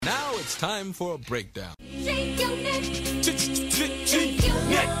Now it's time for a breakdown. Shake your neck. Shake your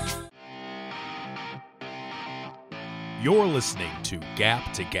neck. You're listening to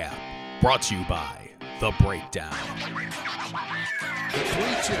Gap to Gap, brought to you by The Breakdown. The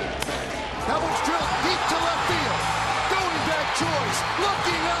 3-2. That one's drilled deep to left field. Going back choice.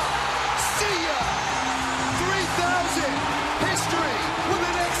 Looking up. See ya. 3,000. History with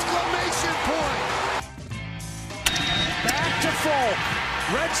an exclamation point. Back to Folk.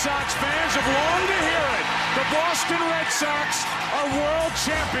 Red Sox fans have longed to hear it. The Boston Red Sox are world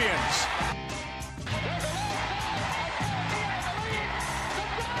champions.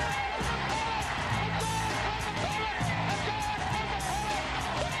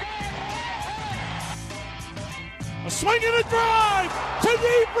 A swing and a drive to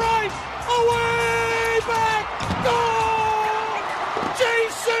deep right, away back, goal!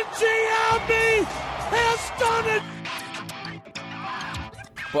 Jason Giambi has done it.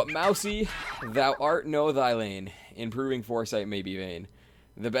 But Mousy, thou art no thy lane, improving foresight may be vain.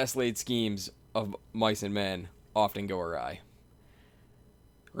 The best laid schemes of mice and men often go awry.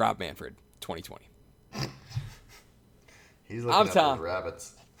 Rob Manfred, 2020. He's looking up Tom. those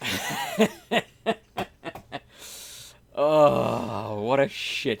rabbits. Oh, what a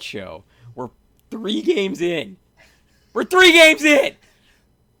shit show. We're 3 games in. We're 3 games in!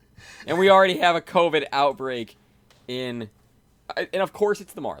 And we already have a COVID outbreak in... And of course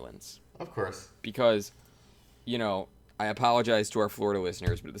it's the Marlins. Of course. Because, you know, I apologize to our Florida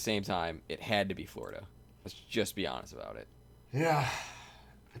listeners, but at the same time, it had to be Florida. Let's just be honest about it. Yeah.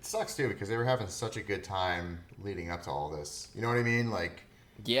 It sucks, too, because they were having such a good time leading up to all this. You know what I mean? Like,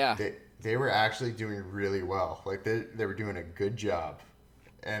 Yeah. They were actually doing really well. Like, they were doing a good job.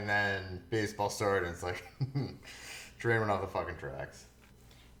 And then baseball started, and it's like, train went off the fucking tracks.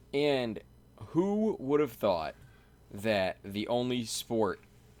 And who would have thought that the only sport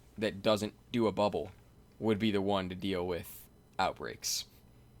that doesn't do a bubble would be the one to deal with outbreaks?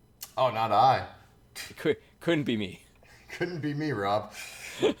 Oh, not I. Couldn't be me. Couldn't be me, Rob.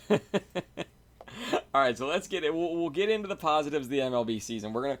 All right, so let's get it. We'll get into the positives of the MLB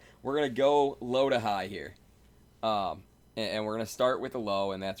season. We're gonna go low to high here, and we're gonna start with the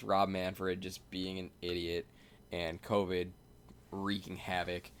low, and that's Rob Manfred just being an idiot and COVID wreaking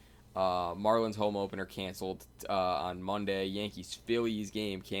havoc. Marlins home opener canceled on Monday. Yankees-Phillies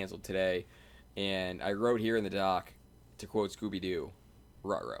game canceled today. And I wrote here in the doc, to quote Scooby-Doo,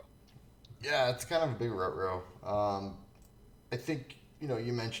 ruh-roh. Yeah, it's kind of a big ruh-roh. I think, you know,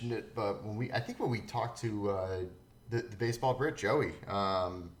 you mentioned it, but when we talked to the baseball Brit, Joey,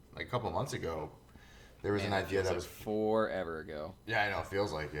 like a couple of months ago, there was an idea that was forever ago. Yeah, I know, it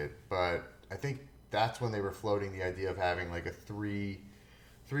feels like it. But I think that's when they were floating the idea of having like a three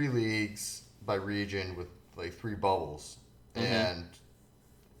leagues by region with like 3 bubbles. Mm-hmm. And,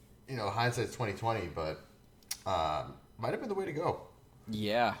 you know, hindsight's 2020, but might have been the way to go.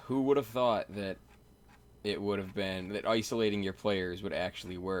 Yeah, who would have thought that it would have been that isolating your players would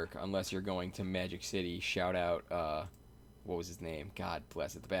actually work unless you're going to Magic City. Shout out, what was his name? God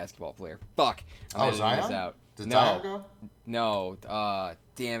bless it, the basketball player. Fuck. Zion? Did Zion go? No.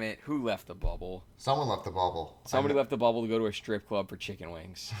 Damn it. Who left the bubble? Someone left the bubble. Somebody left the bubble to go to a strip club for chicken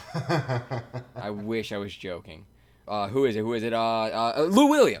wings. I wish I was joking. Who is it? Lou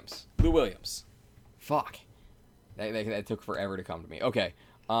Williams. Lou Williams. Fuck. That took forever to come to me. Okay.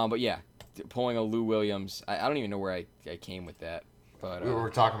 But yeah, pulling a Lou Williams. I don't even know where I came with that. But we were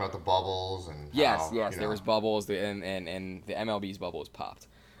talking about the bubbles and yes, how, there was bubbles, and the MLB's bubble was popped.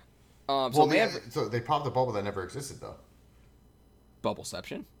 So they popped a bubble that never existed though.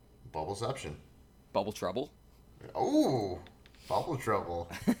 Bubbleception. Bubble trouble. Oh, bubble trouble.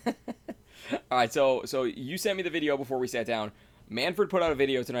 All right, so you sent me the video before we sat down. Manfred put out a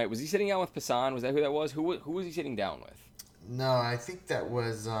video tonight. Was he sitting down with Passan? Was that who that was? Who was he sitting down with? No, I think that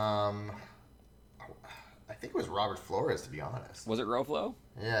was I think it was Robert Flores, to be honest. Was it Roflo?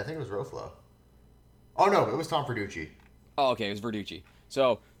 Yeah, I think it was Roflo. Oh no, it was Tom Verducci. Oh, okay, it was Verducci.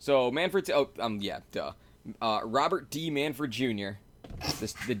 So Manfred. Robert D. Manfred Jr.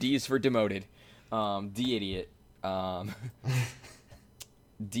 The D is for demoted. D idiot.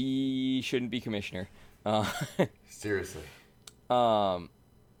 D shouldn't be commissioner. Seriously.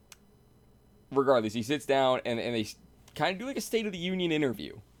 Regardless, he sits down and they kind of do like a State of the Union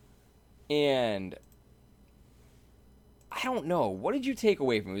interview. And I don't know. What did you take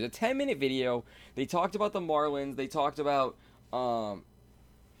away from it? It was a 10-minute video. They talked about the Marlins. They talked about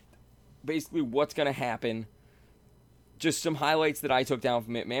basically what's going to happen. Just some highlights that I took down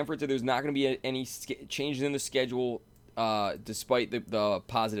from it. Manfred said there's not going to be any changes in the schedule despite the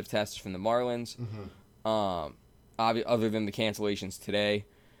positive tests from the Marlins. Mm-hmm. Other than the cancellations today.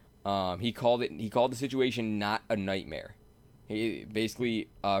 He called the situation not a nightmare. He basically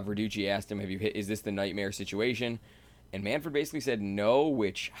Verducci asked him, is this the nightmare situation? And Manfred basically said no,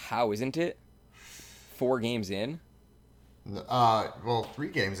 which how isn't it? 4 games in. Well, 3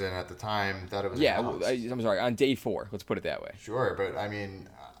 games in at the time that it was. Yeah, announced. I'm sorry, on day 4. Let's put it that way. Sure, but I mean,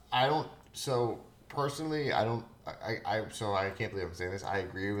 I don't. So personally, I don't. So I can't believe I'm saying this. I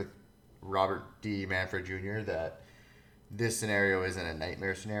agree with Robert D. Manfred Jr. that this scenario isn't a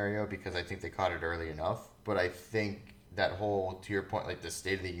nightmare scenario because I think they caught it early enough. But I think that whole, to your point, like the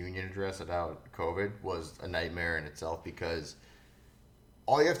State of the Union address about COVID was a nightmare in itself because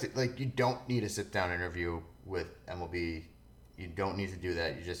all you have to, like, you don't need a sit-down interview with MLB. You don't need to do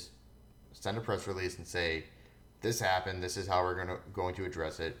that. You just send a press release and say, this happened. This is how we're going to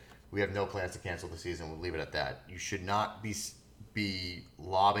address it. We have no plans to cancel the season. We'll leave it at that. You should not be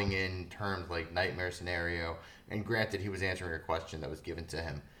lobbing in terms like nightmare scenario. And granted, he was answering a question that was given to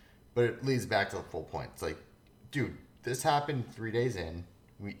him. But it leads back to the full point. It's like, dude, this happened 3 days in.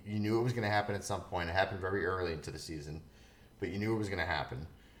 You knew it was going to happen at some point. It happened very early into the season. But you knew it was going to happen.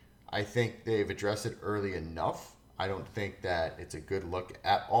 I think they've addressed it early enough. I don't think that it's a good look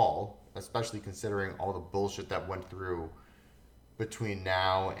at all, especially considering all the bullshit that went through between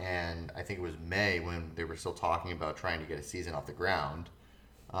now and I think it was May when they were still talking about trying to get a season off the ground.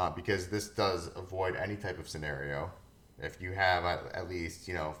 Because this does avoid any type of scenario. If you have at least,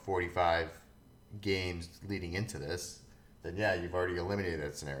 45 games leading into this, then yeah, you've already eliminated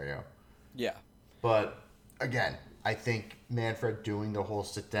that scenario. Yeah. But again, I think Manfred doing the whole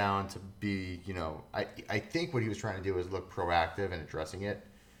sit down to be, I think what he was trying to do was look proactive in addressing it,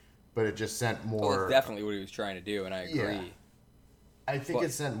 but it just sent more. Well, it's definitely what he was trying to do, and I agree. Yeah. I think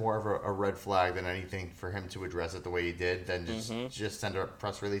it sent more of a red flag than anything for him to address it the way he did than just send a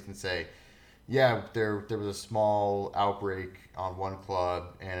press release and say, yeah, there was a small outbreak on one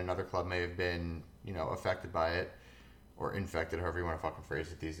club and another club may have been, affected by it or infected, however you want to fucking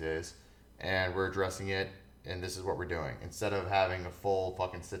phrase it these days. And we're addressing it and this is what we're doing. Instead of having a full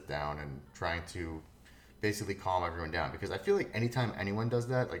fucking sit down and trying to basically calm everyone down. Because I feel like anytime anyone does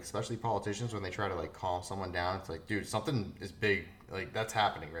that, like especially politicians, when they try to like calm someone down, it's like, dude, something is big. Like that's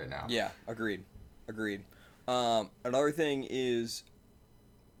happening right now. Yeah, agreed. Another thing is,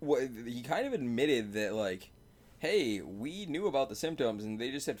 he kind of admitted that like, hey, we knew about the symptoms and they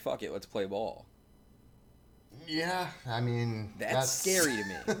just said, fuck it, let's play ball. Yeah, I mean that's scary to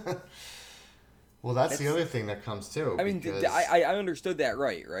me. Well, that's the other thing that comes too. I mean, I understood that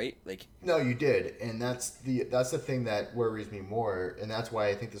right? Like, no, you did, and that's the thing that worries me more, and that's why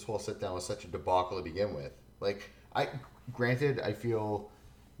I think this whole sit down was such a debacle to begin with. Like, granted, I feel,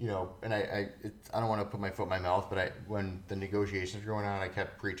 and I don't want to put my foot in my mouth, but when the negotiations were going on, I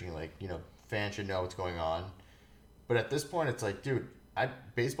kept preaching like, fans should know what's going on, but at this point, it's like, dude,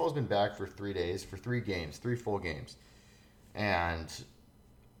 baseball's been back for 3 days, for 3 games, 3 full games, and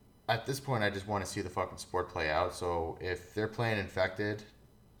at this point, I just want to see the fucking sport play out. So if they're playing infected,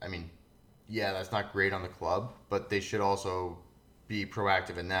 I mean, yeah, that's not great on the club, but they should also be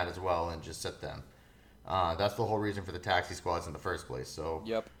proactive in that as well and just sit them. That's the whole reason for the taxi squads in the first place. So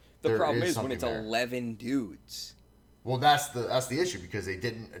yep. The problem is when it's 11 dudes. Well, that's the issue because they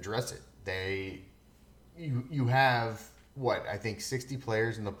didn't address it. You have what I think 60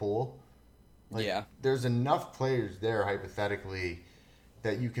 players in the pool. Like, yeah. There's enough players there hypothetically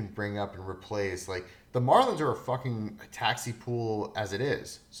that you can bring up and replace. Like, the Marlins are a fucking taxi pool as it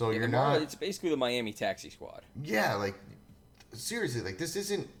is. So you're not... It's basically the Miami taxi squad. Yeah, like, seriously, like, this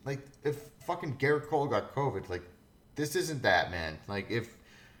isn't... Like, if fucking Garrett Cole got COVID, like, this isn't that, man. Like, if...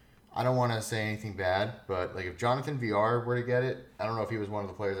 I don't want to say anything bad, but, like, if Jonathan VR were to get it, I don't know if he was one of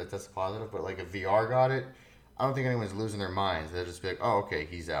the players that tested positive, but, like, if VR got it, I don't think anyone's losing their minds. They'll just be like, oh, okay,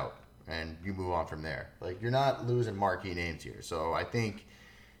 he's out. And you move on from there. Like, you're not losing marquee names here. So I think...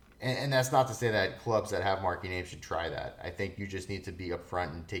 And that's not to say that clubs that have marquee names should try that. I think you just need to be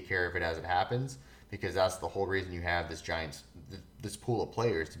upfront and take care of it as it happens, because that's the whole reason you have this pool of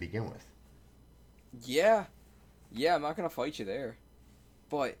players to begin with. Yeah, I'm not gonna fight you there,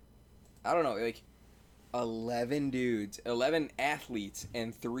 but I don't know, like 11 dudes, 11 athletes,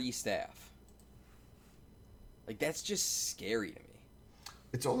 and 3 staff. Like that's just scary to me.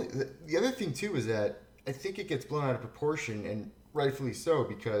 It's only the other thing too is that I think it gets blown out of proportion and. Rightfully so,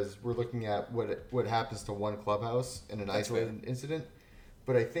 because we're looking at what happens to one clubhouse in an isolated incident.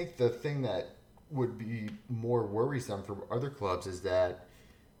 But I think the thing that would be more worrisome for other clubs is that,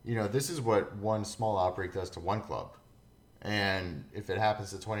 this is what one small outbreak does to one club. And if it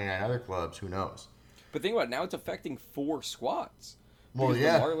happens to 29 other clubs, who knows? But think about it, now it's affecting 4 squads. Well, because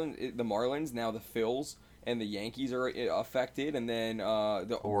yeah. The Marlins, now the Phils, and the Yankees are affected, and then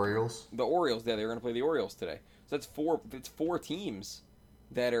the Orioles. The Orioles, yeah, they're going to play the Orioles today. So that's four teams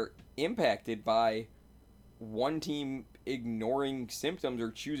that are impacted by one team ignoring symptoms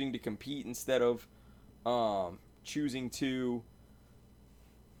or choosing to compete instead of choosing to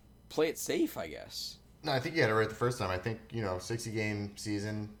play it safe, I guess. No, I think you had it right the first time. I think, 60-game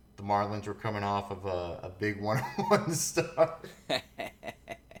season, the Marlins were coming off of a big 1-1 start.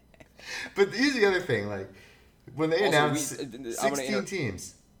 But here's the other thing, when they announced 16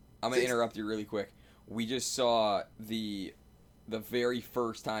 teams. I'm going to interrupt you really quick. We just saw the very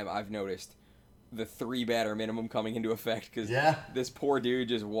first time I've noticed the 3-batter minimum coming into effect because this poor dude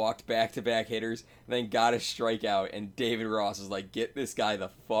just walked back-to-back hitters, then got a strikeout, and David Ross is like, get this guy the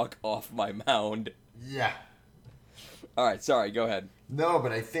fuck off my mound. Yeah. All right, sorry, go ahead. No,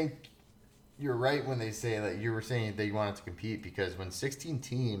 but I think you're right when they say that you were saying they wanted to compete because when 16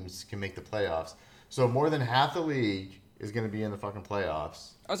 teams can make the playoffs, so more than half the league is going to be in the fucking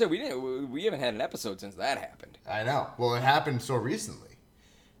playoffs. I was saying we haven't had an episode since that happened. I know. Well, it happened so recently.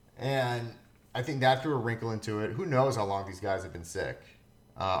 And I think that threw a wrinkle into it. Who knows how long these guys have been sick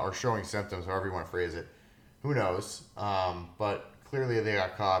or showing symptoms, however you want to phrase it. Who knows? But clearly they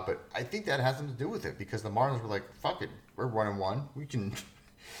got caught. But I think that has something to do with it because the Marlins were like, fuck it. We're 1-1. We can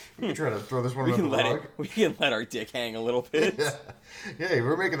try to throw this one under the rug. We can let our dick hang a little bit. Yeah,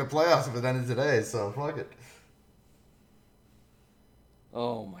 we're making the playoffs if it ended today, so fuck it.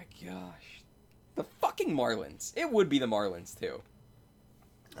 Oh my gosh. The fucking Marlins. It would be the Marlins too.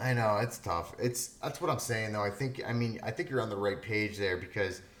 I know, it's tough. That's what I'm saying though. I think you're on the right page there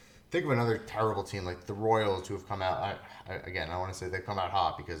because think of another terrible team like the Royals who have come out. I want to say they've come out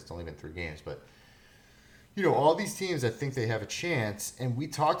hot because it's only been 3 games, but all these teams that think they have a chance, and we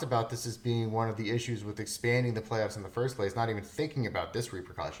talked about this as being one of the issues with expanding the playoffs in the first place, not even thinking about this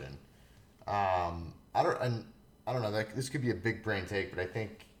repercussion. I don't know. This could be a big brain take, but I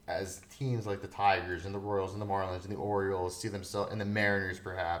think as teams like the Tigers and the Royals and the Marlins and the Orioles see themselves, and the Mariners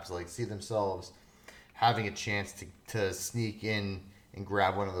perhaps, see themselves having a chance to sneak in and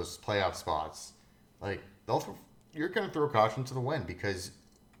grab one of those playoff spots, you're going to throw caution to the wind because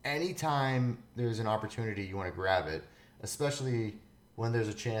anytime there's an opportunity, you want to grab it, especially when there's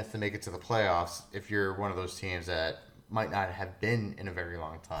a chance to make it to the playoffs if you're one of those teams that might not have been in a very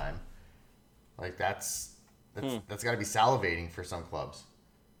long time. That's got to be salivating for some clubs.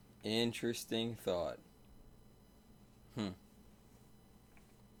 Interesting thought.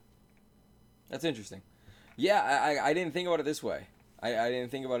 That's interesting. Yeah, I didn't think about it this way. I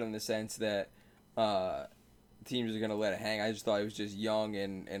didn't think about it in the sense that teams are going to let it hang. I just thought it was just young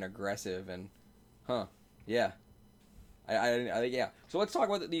and aggressive and, yeah. I think, yeah. So let's talk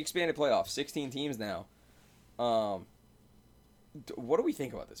about the expanded playoffs. 16 teams now. What do we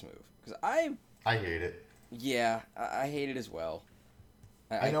think about this move? Because I hate it. Yeah, I hate it as well.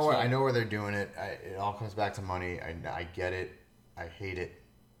 I know where they're doing it. It all comes back to money. I get it. I hate it.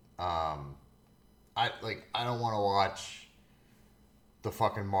 I don't want to watch the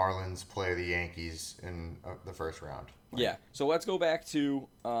fucking Marlins play the Yankees in the first round. Yeah. So let's go back to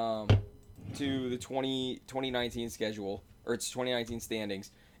the 2019 schedule or it's 2019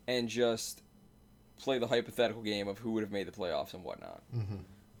 standings and just play the hypothetical game of who would have made the playoffs and whatnot.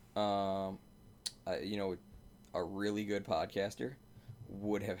 Mm-hmm. A really good podcaster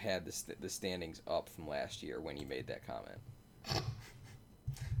would have had the standings up from last year when he made that comment.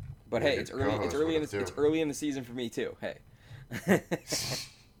 But hey, it's early in the season for me too. Hey.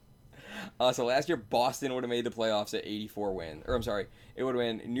 So last year Boston would have made the playoffs at 84 wins. Or I'm sorry, it would have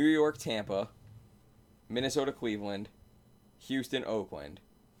been New York, Tampa, Minnesota, Cleveland, Houston, Oakland,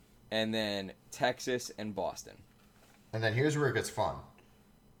 and then Texas and Boston. And then here's where it gets fun.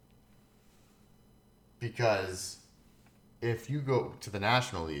 Because if you go to the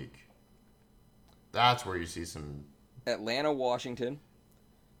National League, that's where you see some... Atlanta, Washington,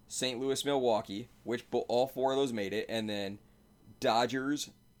 St. Louis, Milwaukee, which all 4 of those made it, and then Dodgers,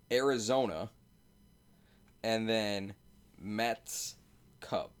 Arizona, and then Mets,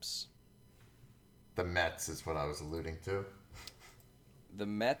 Cubs. The Mets is what I was alluding to. The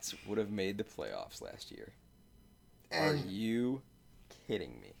Mets would have made the playoffs last year. And are you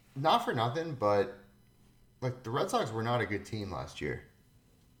kidding me? Not for nothing, but the Red Sox were not a good team last year.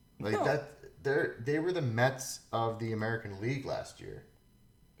 No. They were the Mets of the American League last year.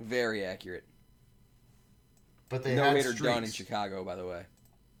 Very accurate. But they no had hitter streaks. done in Chicago, by the way.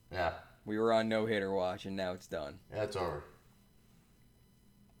 Yeah. We were on no hitter watch, and now it's done. Yeah, it's over.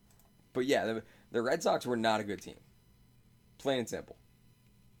 But yeah, the Red Sox were not a good team. Plain and simple.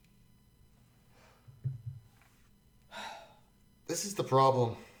 This is the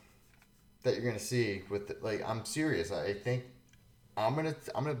problem. that you're gonna see with I'm serious. I think I'm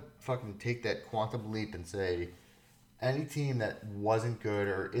gonna fucking take that quantum leap and say any team that wasn't good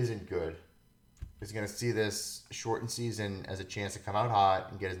or isn't good is gonna see this shortened season as a chance to come out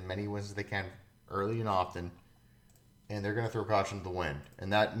hot and get as many wins as they can early and often, and they're gonna throw caution to the wind,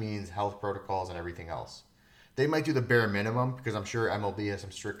 and that means health protocols and everything else. They might do the bare minimum because I'm sure MLB has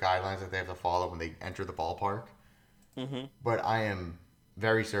some strict guidelines that they have to follow when they enter the ballpark. Mm-hmm. But I am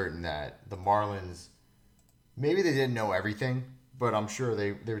very certain that the Marlins, maybe they didn't know everything, but I'm sure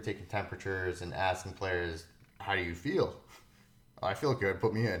they were taking temperatures and asking players, how do you feel? I feel good.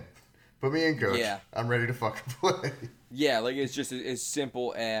 Put me in. Put me in, coach. Yeah. I'm ready to fucking play. Yeah, like it's just as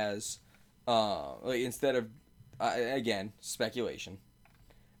simple as, instead of, again, speculation,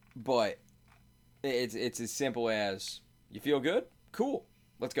 but it's as simple as, you feel good? Cool.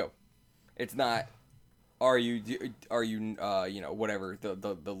 Let's go. It's not, are you whatever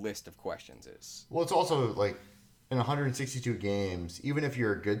the list of questions is. Well, it's also like in 162 games, even if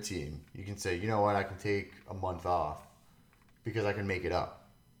you're a good team, you can say, you know what, I can take a month off because I can make it up.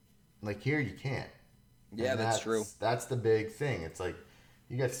 Like here, you can't. Yeah, that's true. That's the big thing. It's like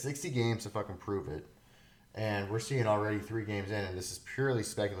you got 60 games to fucking prove it, and we're seeing already 3 games in, and this is purely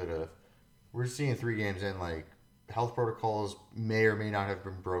speculative. We're seeing 3 games in, like health protocols may or may not have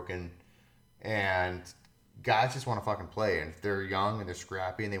been broken, and guys just want to fucking play. And if they're young and they're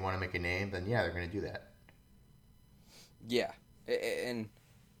scrappy and they want to make a name, then yeah, they're going to do that. Yeah, and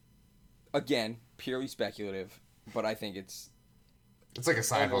again, purely speculative, but I think it's like a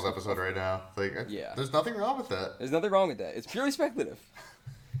Seinfeld episode right now. Like, yeah, there's nothing wrong with that. There's nothing wrong with that. It's purely speculative.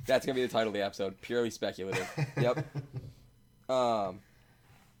 That's gonna be the title of the episode. Purely speculative. Yep.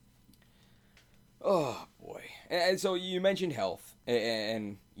 Oh boy. And so you mentioned health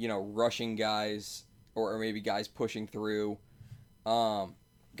and rushing guys or maybe guys pushing through,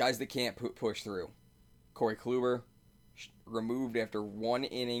 guys that can't push through. Corey Kluber removed after 1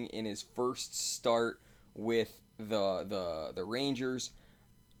 inning in his first start with the Rangers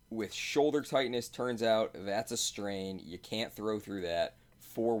with shoulder tightness. Turns out that's a strain. You can't throw through that.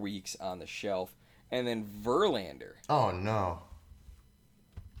 4 weeks on the shelf. And then Verlander. Oh no.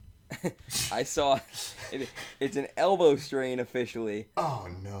 I saw it's an elbow strain officially. Oh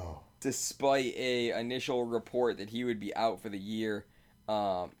no. Despite a initial report that he would be out for the year,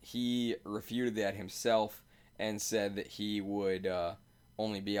 he refuted that himself and said that he would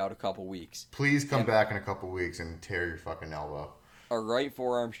only be out a couple weeks. Please come back in a couple weeks and tear your fucking elbow. A right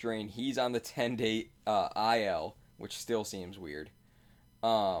forearm strain. He's on the 10-day IL, which still seems weird.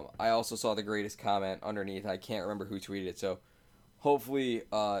 I also saw the greatest comment underneath. I can't remember who tweeted it, so hopefully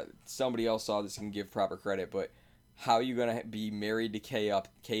somebody else saw this and can give proper credit. But how are you going to be married to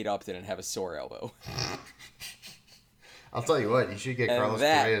Kate Upton and have a sore elbow? I'll tell you what, you should get Carlos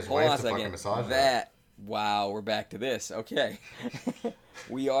Correa's wife to fucking massage that. Wow, we're back to this. Okay. I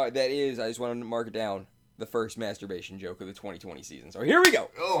just wanted to mark it down, the first masturbation joke of the 2020 season. So here we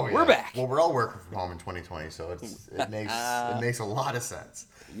go. Oh, yeah. We're back. Well, we're all working from home in 2020, so it makes a lot of sense.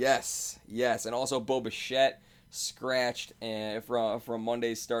 Yes. And also Bo Bichette scratched from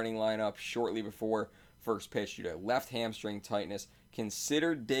Monday's starting lineup shortly before first pitch due to left hamstring tightness,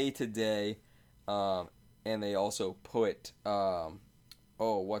 considered day-to-day, and they also put...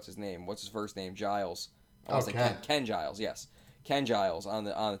 what's his name? What's his first name? Giles. Ken Giles, yes. Ken Giles on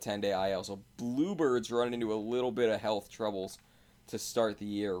the 10-day IL. So Bluebirds run into a little bit of health troubles to start the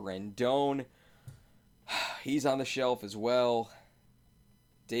year. Rendon, he's on the shelf as well.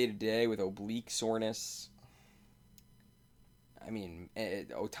 Day-to-day with oblique soreness. I mean,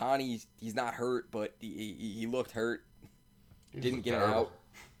 Ohtani, he's not hurt, but he looked hurt. Didn't get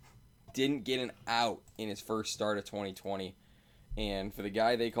an out in his first start of 2020. And for the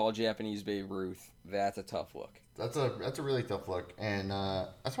guy they call Japanese Babe Ruth, that's a tough look. That's a really tough look. And I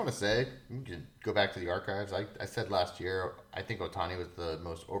just want to say, you can go back to the archives. I said last year, I think Ohtani was the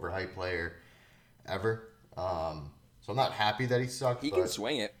most overhyped player ever. So I'm not happy that he sucked. He can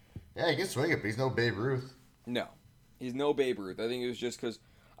swing it. Yeah, he can swing it, but he's no Babe Ruth. No, he's no Babe Ruth. I think it was just because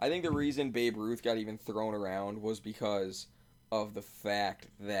I think the reason Babe Ruth got even thrown around was because of the fact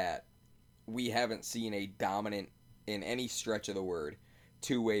that we haven't seen a dominant, in any stretch of the word,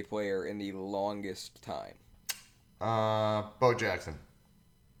 two-way player in the longest time. Bo Jackson.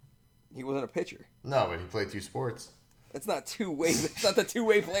 He wasn't a pitcher. No, but he played 2 sports. That's not two-way. That's not the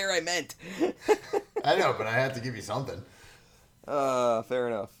two-way player I meant. I know, but I had to give you something. Fair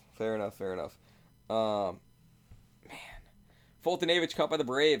enough. Man. Foltynewicz cut by the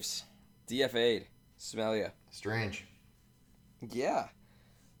Braves. DFA'd. Smelia. Strange. Yeah.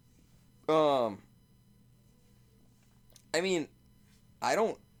 I mean, I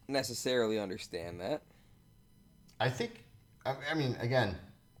don't necessarily understand that. I think, I mean, again,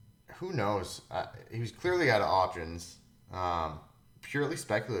 who knows? He was clearly out of options, purely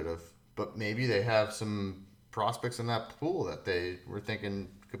speculative, but maybe they have some prospects in that pool that they were thinking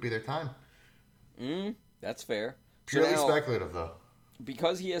could be their time. That's fair. Purely So now, speculative, though.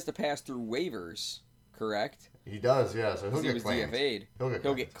 because he has to pass through waivers, correct? He does, yeah, so he'll He get was claimed. DFA'd.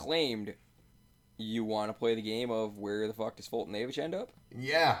 He'll Get claimed. You want to play the game of where the fuck does Fulton Avich end up?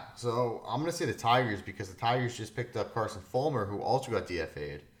 Yeah, so I'm going to say the Tigers because the Tigers just picked up Carson Fulmer, who also got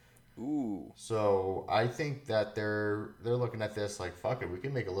DFA'd. Ooh. So I think that they're looking at this like, fuck it, we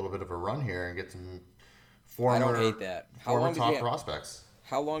can make a little bit of a run here and get some former, I don't hate that. How long does top he have- prospects.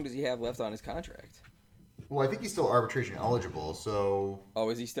 How long does he have left on his contract? Well, I think he's still arbitration eligible, so... Oh,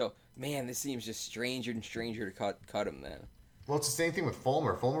 is he still? Man, this seems just stranger and stranger to cut him then. Well, it's the same thing with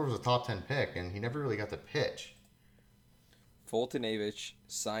Fulmer. Fulmer was a top 10 pick, and he never really got to pitch. Fulton Avich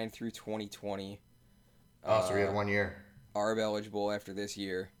signed through 2020. Oh, so he had 1 year. Arb eligible after this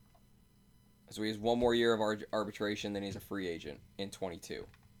year. So he has one more year of arbitration, then he's a free agent in 22.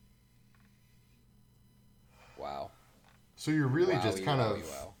 Wow. So you're really Wowie, just kind of... wowie,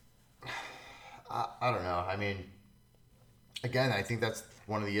 wow. I don't know. I mean, again, I think that's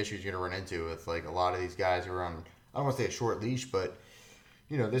one of the issues you're going to run into with like a lot of these guys who are on, I don't want to say a short leash, but,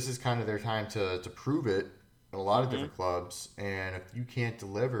 you know, this is kind of their time to prove it in a lot of different clubs. And if you can't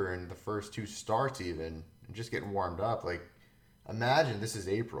deliver in the first 2 starts even, and just getting warmed up, like, imagine this is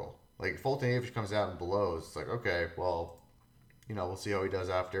April. Like, Fulton Avich comes out and blows. It's like, okay, well, you know, we'll see how he does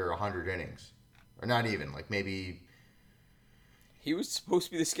after 100 innings. Or not even, like maybe... He was supposed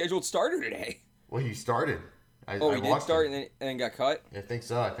to be the scheduled starter today. Well, he started. I He did watched start him. and then got cut? I think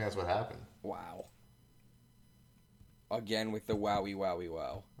so. I think that's what happened. Wow. Again with the wowie, wowie,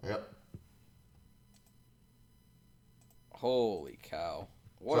 wow. Yep. Holy cow.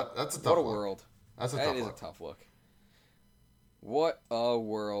 That's a tough what a look. world. That's a That tough is look. a tough look. What a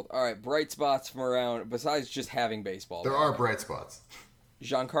world. All right, bright spots from around, besides just having baseball. There are bright spots.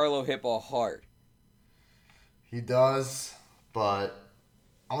 Giancarlo hit ball hard. He does, but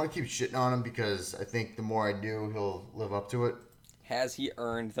I want to keep shitting on him because I think the more I do, he'll live up to it. Has he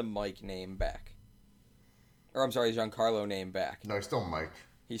earned the Mike name back? Or I'm sorry, Giancarlo name back. No, he's still Mike.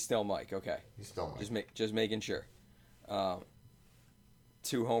 He's still Mike, okay. He's still Mike. Just making sure.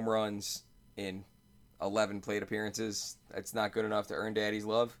 2 home runs in 11 plate appearances. That's not good enough to earn Daddy's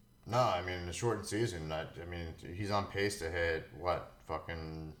love. No, I mean, in a shortened season, I mean, he's on pace to hit, what,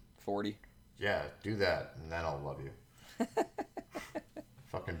 fucking... 40. Yeah, do that, and then I'll love you.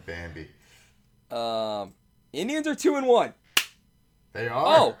 Fucking Bambi. Indians are 2-1. They are.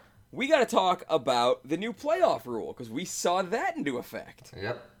 Oh, we got to talk about the new playoff rule because we saw that into effect.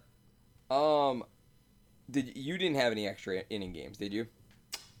 Yep. You didn't have any extra inning games, did you?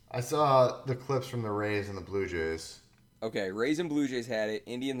 I saw the clips from the Rays and the Blue Jays. Okay, Rays and Blue Jays had it.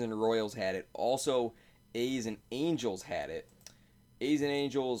 Indians and Royals had it. Also, A's and Angels had it. A's and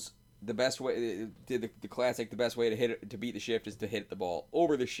Angels, the best way did the classic. The best way to beat the shift is to hit the ball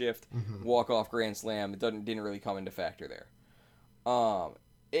over the shift, walk off grand slam. It didn't really come into factor there.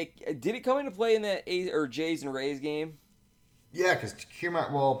 Did it come into play in that A's or Jays and Rays game? Yeah, because Kiermaier,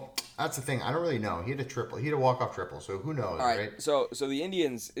 well, that's the thing. I don't really know. He had a triple. He had a walk-off triple, so who knows, All right. right? So the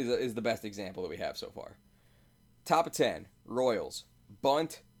Indians is the best example that we have so far. Top of 10, Royals,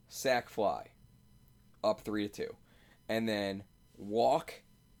 bunt, sack fly, up 3-2. And then walk,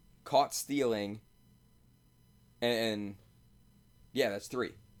 caught stealing, and yeah, that's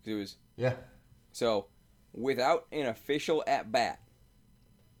 3. It was Yeah. so without an official at-bat,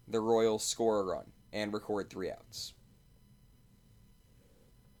 the Royals score a run and record 3 outs.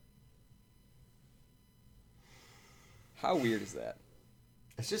 How weird is that?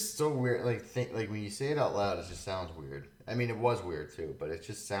 It's just so weird. Like when you say it out loud, it just sounds weird. I mean, it was weird too, but it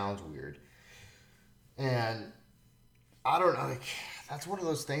just sounds weird. And I don't know. Like that's one of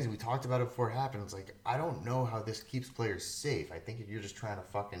those things we talked about it before it happened. It's like I don't know how this keeps players safe. I think you're just trying to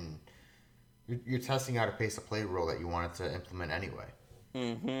fucking you're testing out a pace of play rule that you wanted to implement anyway.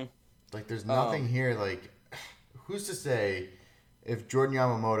 Mm-hmm. Like there's nothing here. Like who's to say if Jordan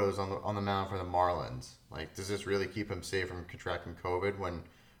Yamamoto's on the mound for the Marlins? Like, does this really keep him safe from contracting COVID when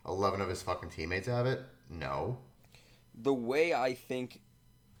 11 of his fucking teammates have it? No. The way I think,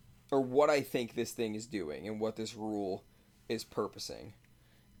 or what I think this thing is doing and what this rule is purposing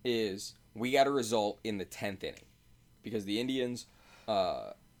is we got a result in the 10th inning. Because the Indians,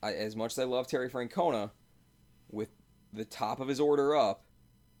 as much as I love Terry Francona, with the top of his order up,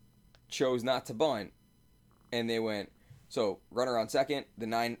 chose not to bunt. And they went, so runner on second, the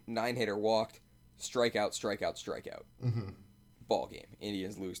nine hitter walked, strikeout, strikeout, strikeout. Mm-hmm. ball game.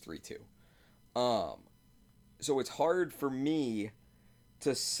 Indians lose 3-2. So it's hard for me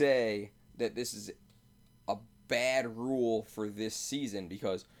to say that this is a bad rule for this season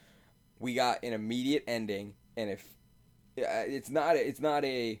because we got an immediate ending, and if it's not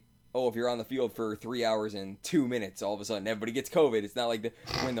a if you're on the field for 3 hours and 2 minutes, all of a sudden everybody gets COVID. It's not like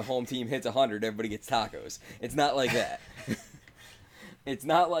when the home team hits 100, everybody gets tacos. It's not like that. It's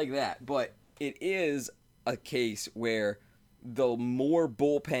not like that, but it is a case where the more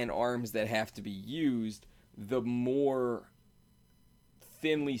bullpen arms that have to be used, the more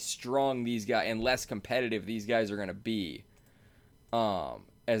thinly strung these guys and less competitive these guys are going to be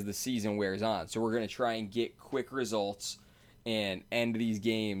as the season wears on. So we're going to try and get quick results and end these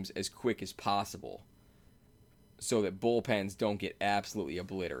games as quick as possible so that bullpens don't get absolutely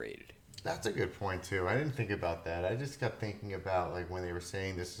obliterated. That's a good point, too. I didn't think about that. I just kept thinking about like when they were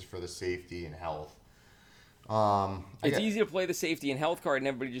saying this is for the safety and health. It's easy to play the safety and health card, and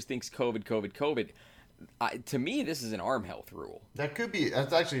everybody just thinks COVID, COVID, COVID. To me, this is an arm health rule. That could be.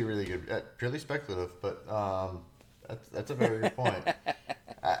 That's actually really good. Purely speculative, but that's a very good point.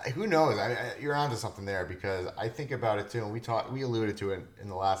 Who knows? You're onto something there because I think about it too, and we alluded to it in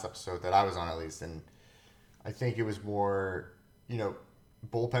the last episode that I was on at least, and I think it was more,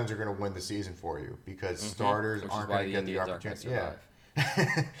 bullpens are going to win the season for you because starters aren't going to get the opportunity. Yeah,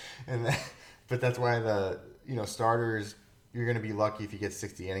 but that's why the starters, you're going to be lucky if you get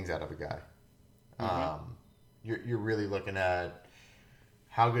 60 innings out of a guy. You're really looking at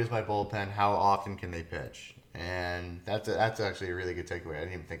how good is my bullpen, how often can they pitch, and that's actually a really good takeaway. I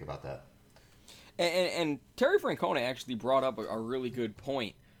didn't even think about that. And Terry Francona actually brought up a really good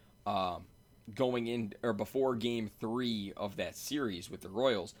point going in or before Game 3 of that series with the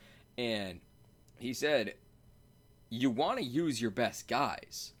Royals, and he said you want to use your best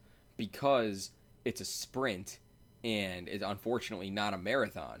guys because it's a sprint and it's unfortunately not a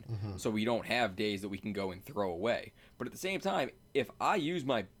marathon. So we don't have days that we can go and throw away. But at the same time, if I use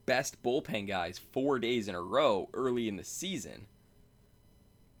my best bullpen guys 4 days in a row early in the season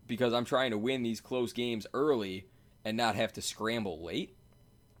because I'm trying to win these close games early and not have to scramble late,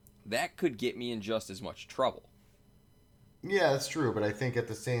 that could get me in just as much trouble. Yeah, that's true. But I think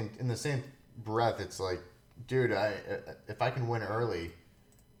in the same breath, it's like, dude, if I can win early,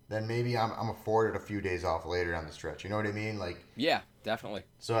 then maybe I'm afforded a few days off later down the stretch. You know what I mean? Like, yeah, definitely.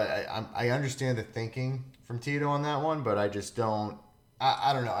 So I understand the thinking from Tito on that one, but I just don't.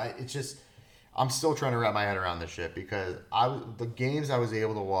 I don't know. It's just I'm still trying to wrap my head around this shit because the games I was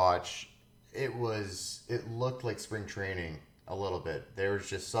able to watch, it looked like spring training a little bit. There was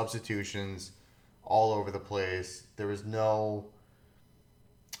just substitutions all over the place. There was no.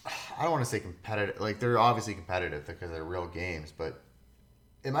 I don't want to say competitive. Like, they're obviously competitive because they're real games, but.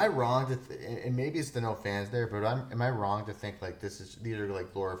 Am I wrong to and maybe it's the no fans there, but am I wrong to think like these are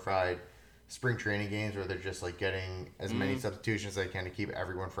like glorified spring training games where they're just like getting as many substitutions as they can to keep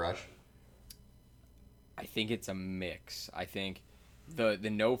everyone fresh? I think it's a mix. I think the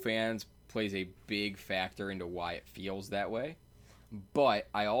no fans plays a big factor into why it feels that way, but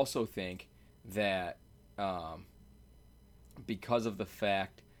I also think that because of the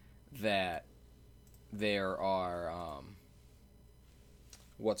fact that there are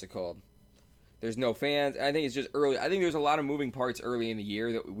what's it called? There's no fans. I think it's just early. I think there's a lot of moving parts early in the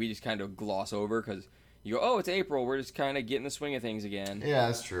year that we just kind of gloss over because you go, oh, it's April. We're just kind of getting the swing of things again. Yeah,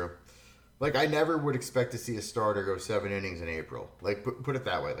 that's true. Like, I never would expect to see a starter go 7 innings in April. Like, put it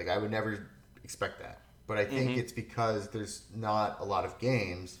that way. Like, I would never expect that. But I think it's because there's not a lot of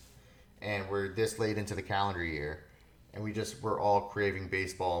games and we're this late into the calendar year and we're all craving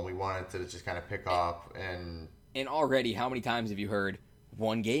baseball and we wanted to just kind of pick up and already, how many times have you heard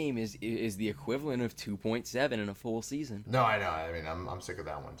one game is the equivalent of 2.7 in a full season? No, I know. I mean, I'm sick of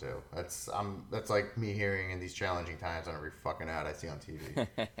that one too. That's like me hearing in these challenging times on every fucking ad I see on TV.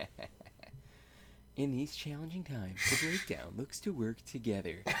 In these challenging times, the breakdown looks to work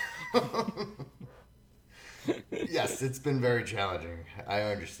together. Yes, it's been very challenging. I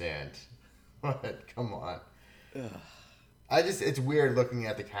understand. But come on. It's weird looking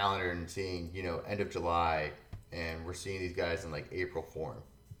at the calendar and seeing, end of July. And we're seeing these guys in, like, April form.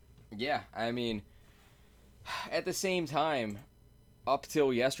 Yeah, I mean, at the same time, up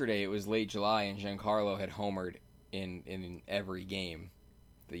till yesterday, it was late July, and Giancarlo had homered in every game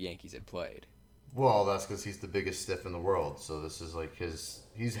the Yankees had played. Well, that's because he's the biggest stiff in the world, so this is, like,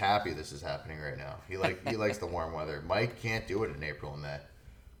 he's happy this is happening right now. He likes the warm weather. Mike can't do it in April and May.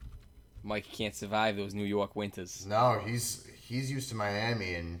 Mike can't survive those New York winters. No, he's used to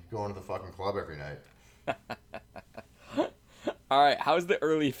Miami and going to the fucking club every night. All right, how's the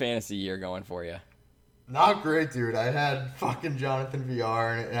early fantasy year going for you? Not great, dude. I had fucking Jonathan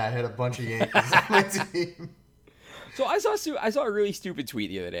VR, and I had a bunch of Yankees on my team. So I saw a really stupid tweet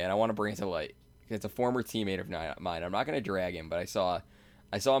the other day, and I want to bring it to light. It's a former teammate of mine. I'm not going to drag him, but I saw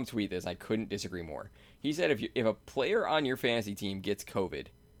him tweet this, and I couldn't disagree more. He said if a player on your fantasy team gets COVID,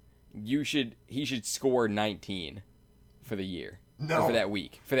 he should score 19 for the year. No. Or for that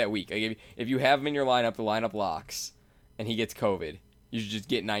week. Like if you have him in your lineup, the lineup locks, and he gets COVID, you should just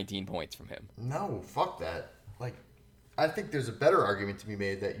get 19 points from him. No, fuck that. Like, I think there's a better argument to be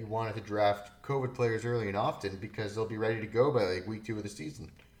made that you wanted to draft COVID players early and often because they'll be ready to go by like week 2 of the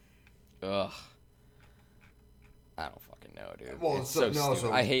season. Ugh. I don't fucking know, dude. Well, it's so stupid.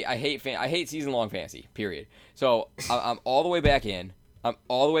 so I hate season long fantasy. Period. So I'm all the way back in. I'm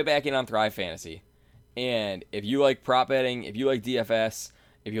all the way back in on Thrive Fantasy. And if you like prop betting, if you like DFS,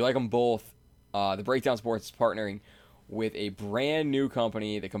 if you like them both, the Breakdown Sports is partnering with a brand new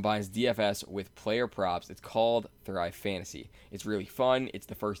company that combines DFS with player props. It's called Thrive Fantasy. It's really fun. It's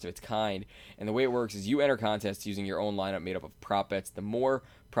the first of its kind. And the way it works is you enter contests using your own lineup made up of prop bets. The more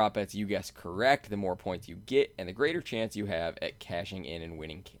prop bets you guess correct, the more points you get, and the greater chance you have at cashing in and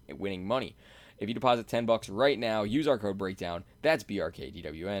winning money. If you deposit $10 right now, use our code BREAKDOWN, that's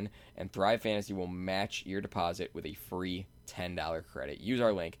BRKDWN, and Thrive Fantasy will match your deposit with a free $10 credit. Use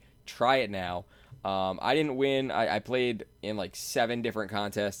our link. Try it now. I didn't win. I played in like 7 different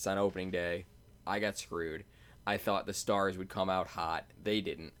contests on opening day. I got screwed. I thought the Stars would come out hot. They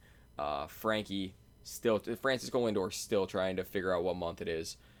didn't. Francisco Lindor still trying to figure out what month it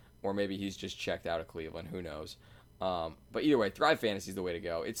is. Or maybe he's just checked out of Cleveland. Who knows? But either way, Thrive Fantasy is the way to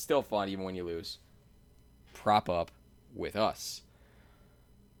go. It's still fun even when you lose. Prop up with us.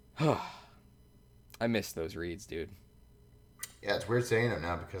 I miss those reads, dude. Yeah, it's weird saying it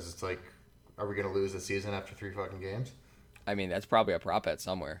now because it's like, are we going to lose the season after 3 fucking games? I mean, that's probably a prop bet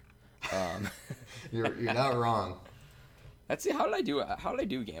somewhere. You're not wrong. Let's see. How did I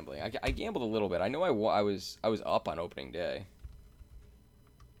do gambling? I gambled a little bit. I know I was up on opening day.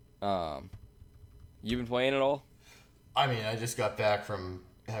 You been playing at all? I mean, I just got back from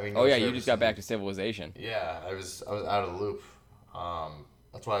having. Oh yeah, you just got back to Civilization. Yeah, I was out of the loop.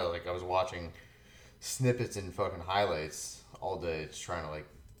 That's why I was watching snippets and fucking highlights all day, just trying to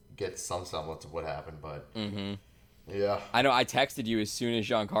get some semblance of what happened. But yeah, I know. I texted you as soon as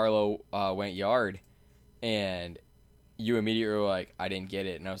Giancarlo went yard, and you immediately were like, "I didn't get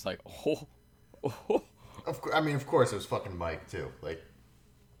it," and I was like, "Oh." Of course, it was fucking Mike too.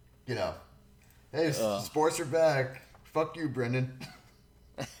 Hey, sports are back. Fuck you, Brendan.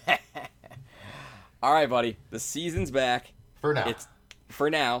 All right, buddy. The season's back. For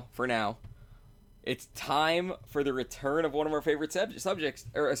now. For now. It's time for the return of one of our favorite subjects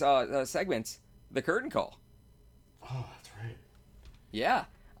or segments, the curtain call. Oh, that's right. Yeah.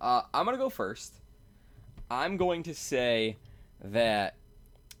 I'm gonna go first. I'm going to say that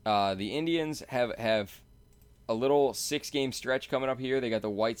the Indians have a little 6-game stretch coming up here. They got the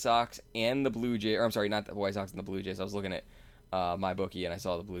White Sox and the Blue Jays. Or I'm sorry, not the White Sox and the Blue Jays. I was looking at my bookie and I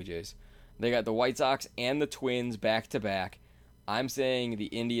saw the Blue Jays. They got the White Sox and the Twins back to back. I'm saying the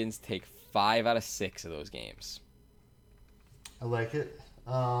Indians take 5 out of 6 of those games. I like it.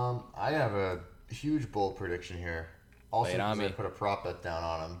 I have a huge bold prediction here. Also, because I put a prop bet down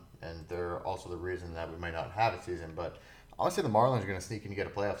on them, and they're also the reason that we might not have a season. But I would say the Marlins are going to sneak in and get a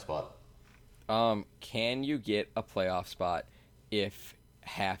playoff spot. Can you get a playoff spot if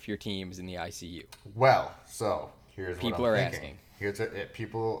half your team is in the ICU? Well, so here's what people I'm are thinking. asking.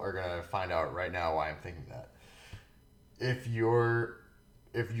 People are going to find out right now why I'm thinking that. If your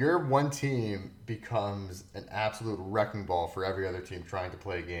one team becomes an absolute wrecking ball for every other team trying to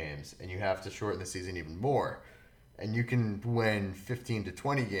play games, and you have to shorten the season even more, and you can win 15 to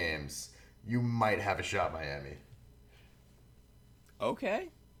 20 games, you might have a shot, Miami. Okay.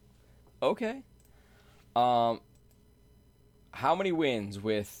 How many wins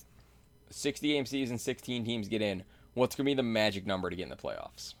with 60-game season, 16 teams get in? What's going to be the magic number to get in the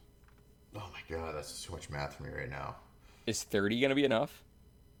playoffs? Oh my God, that's just too much math for me right now. Is 30 going to be enough?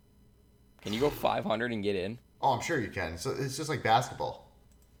 Can you go 500 and get in? Oh, I'm sure you can. So it's just like basketball.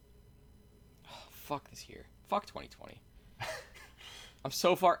 Oh, fuck this year. Fuck 2020. I'm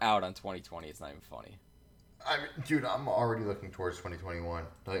so far out on 2020, it's not even funny. I mean, dude, I'm already looking towards 2021.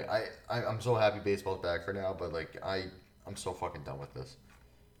 I'm so happy baseball's back for now, but I'm so fucking done with this.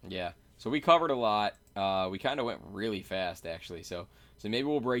 Yeah. So we covered a lot. We kind of went really fast, actually. So maybe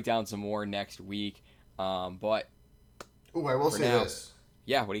we'll break down some more next week. But ooh, I will say this.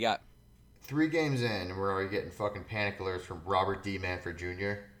 Yeah, what do you got? 3 games in, and we're already getting fucking panic alerts from Robert D. Manfred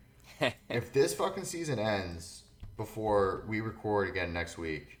Jr. If this fucking season ends before we record again next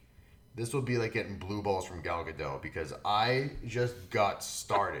week, This will be like getting blue balls from Gal Gadot because I just got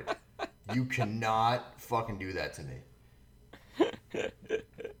started. You cannot fucking do that to me.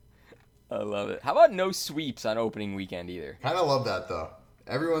 I love it. How about no sweeps on opening weekend either? Kind of love that though.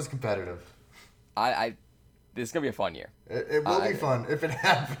 Everyone's competitive. This is gonna be a fun year. It will be fun if it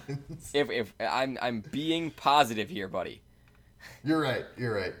happens. If I'm being positive here, buddy. You're right.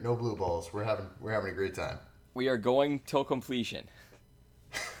 No blue balls. We're having a great time. We are going till completion.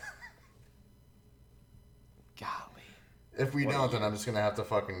 Golly. If we don't, then I'm just gonna have to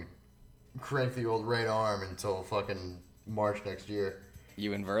fucking crank the old right arm until fucking March next year.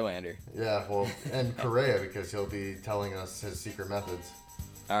 You and Verlander. Yeah, well, and Correa because he'll be telling us his secret methods.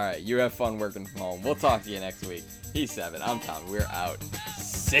 All right, you have fun working from home. We'll talk to you next week. He's 7. I'm Tom. We're out.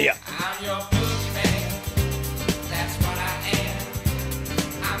 See ya. I'm your boogeyman. That's what I am.